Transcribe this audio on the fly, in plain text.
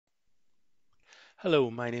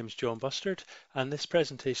Hello, my name is John Bustard, and this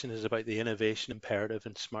presentation is about the innovation imperative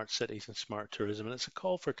in smart cities and smart tourism. And it's a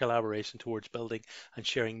call for collaboration towards building and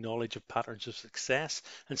sharing knowledge of patterns of success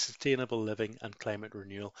and sustainable living and climate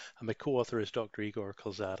renewal. And my co-author is Dr. Igor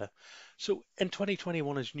Kolzada. So in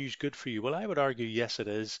 2021, is news good for you? Well, I would argue yes, it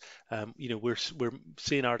is. We're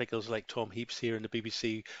seeing articles like Tom Heaps here in the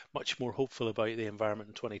BBC, much more hopeful about the environment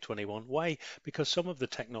in 2021. Why? Because some of the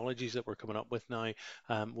technologies that we're coming up with now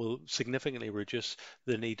will significantly reduce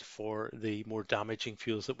the need for the more damaging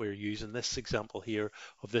fuels that we're using. This example here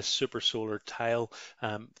of this super solar tile,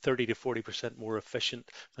 30 to 40% more efficient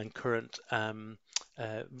than current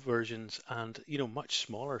versions, and much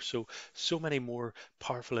smaller. So many more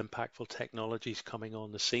powerful, impactful technologies coming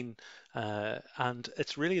on the scene, and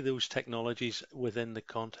it's really those technologies within the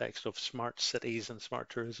context of smart cities and smart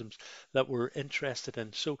tourisms that we're interested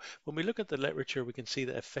in. So when we look at the literature, we can see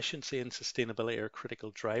that efficiency and sustainability are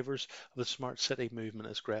critical drivers of the smart city movement,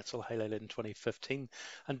 as Gretzel highlighted in 2015,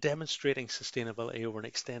 and demonstrating sustainability over an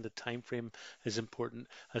extended time frame is important,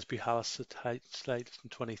 as Buhalis highlighted in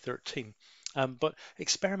 2013. But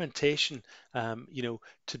experimentation,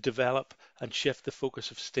 to develop and shift the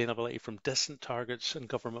focus of sustainability from distant targets and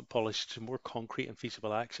government policy to more concrete and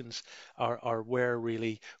feasible actions are where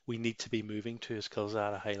really we need to be moving to, as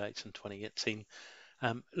Calzada highlights in 2018.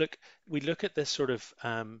 We look at this sort of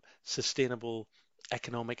sustainable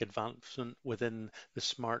economic advancement within the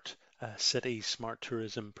smart city, smart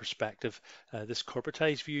tourism perspective. This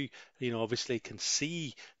corporatized view, obviously can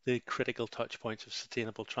see the critical touch points of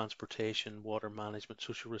sustainable transportation, water management,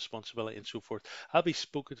 social responsibility, and so forth. I'll be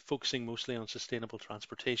focusing mostly on sustainable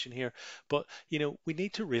transportation here, but we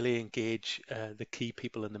need to really engage the key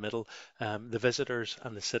people in the middle, the visitors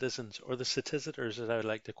and the citizens, or the citizeners as I would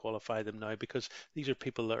like to qualify them now, because these are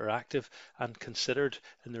people that are active and considered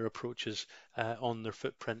in their approaches on their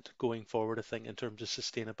footprint going forward, I think, in terms of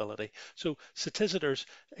sustainability. So citizeners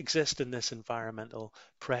exist in this environmental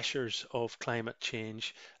pressures of climate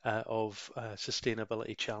change,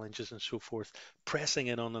 sustainability challenges and so forth, pressing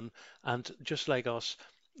in on them. And just like us,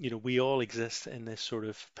 we all exist in this sort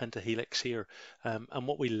of pentahelix here. And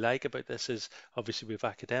what we like about this is obviously we have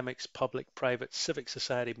academics, public, private, civic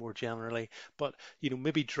society more generally, but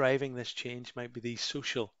maybe driving this change might be these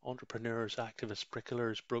social entrepreneurs, activists,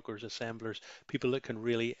 bricoleurs, brokers, assemblers, people that can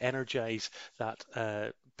really energize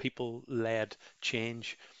that people-led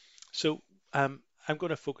change. So I'm going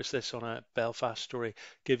to focus this on a Belfast story,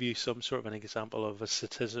 give you some sort of an example of a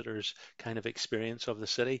citizen's kind of experience of the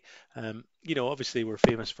city. Obviously we're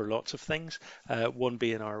famous for lots of things, one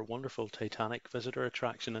being our wonderful Titanic visitor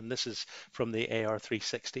attraction, and this is from the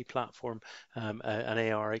AR360 platform,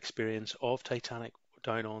 an AR experience of Titanic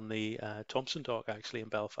down on the Thompson Dock actually in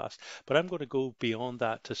Belfast. But I'm going to go beyond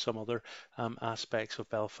that to some other aspects of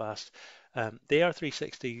Belfast. The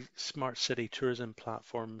AR360 Smart City Tourism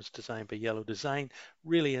Platform was designed by Yellow Design,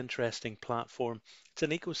 really interesting platform. It's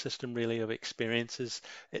an ecosystem really of experiences.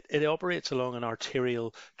 It operates along an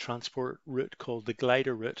arterial transport route called the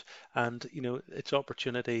glider route, and its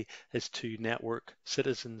opportunity is to network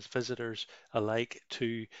citizens, visitors alike,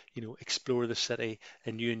 to explore the city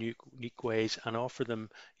in new and unique ways and offer them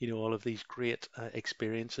all of these great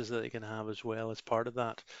experiences that they can have as well as part of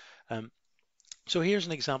that. So here's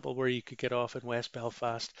an example where you could get off in West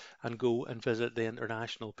Belfast and go and visit the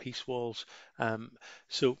international peace walls.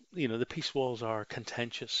 The peace walls are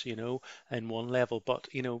contentious, in one level, but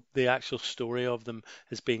the actual story of them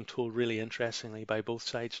is being told really interestingly by both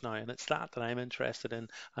sides now, and it's that I'm interested in,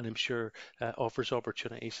 and I'm sure offers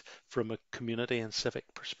opportunities from a community and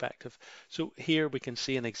civic perspective. So here we can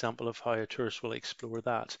see an example of how a tourist will explore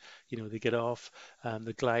that. They get off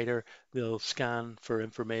the glider, they'll scan for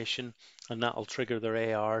information, and that'll trigger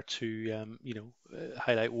their AR to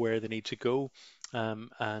highlight where they need to go.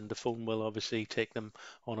 And the phone will obviously take them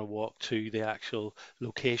on a walk to the actual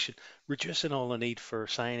location, reducing all the need for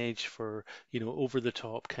signage, for over the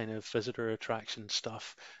top kind of visitor attraction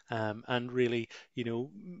stuff, and really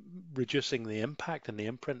reducing the impact and the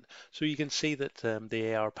imprint. So you can see that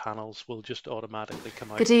the AR panels will just automatically come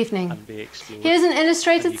Good out evening. and be explored. Here's an And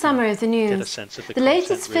illustrated you can summary of the get a news. sense of the The content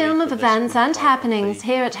latest really film of from this events wee and part of happenings the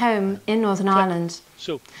here at home in Northern clip. Ireland.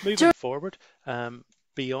 So moving forward,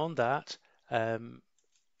 beyond that,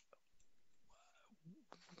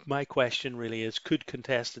 my question really is, could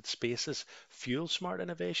contested spaces fuel smart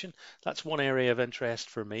innovation? That's one area of interest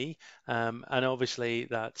for me. And obviously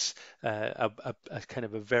that's a kind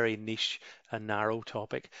of a very niche and narrow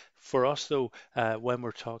topic. For us though, when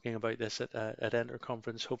we're talking about this at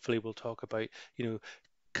ENTERXConference, hopefully we'll talk about,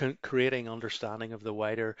 creating understanding of the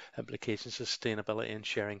wider implications of sustainability and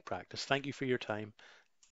sharing practice. Thank you for your time.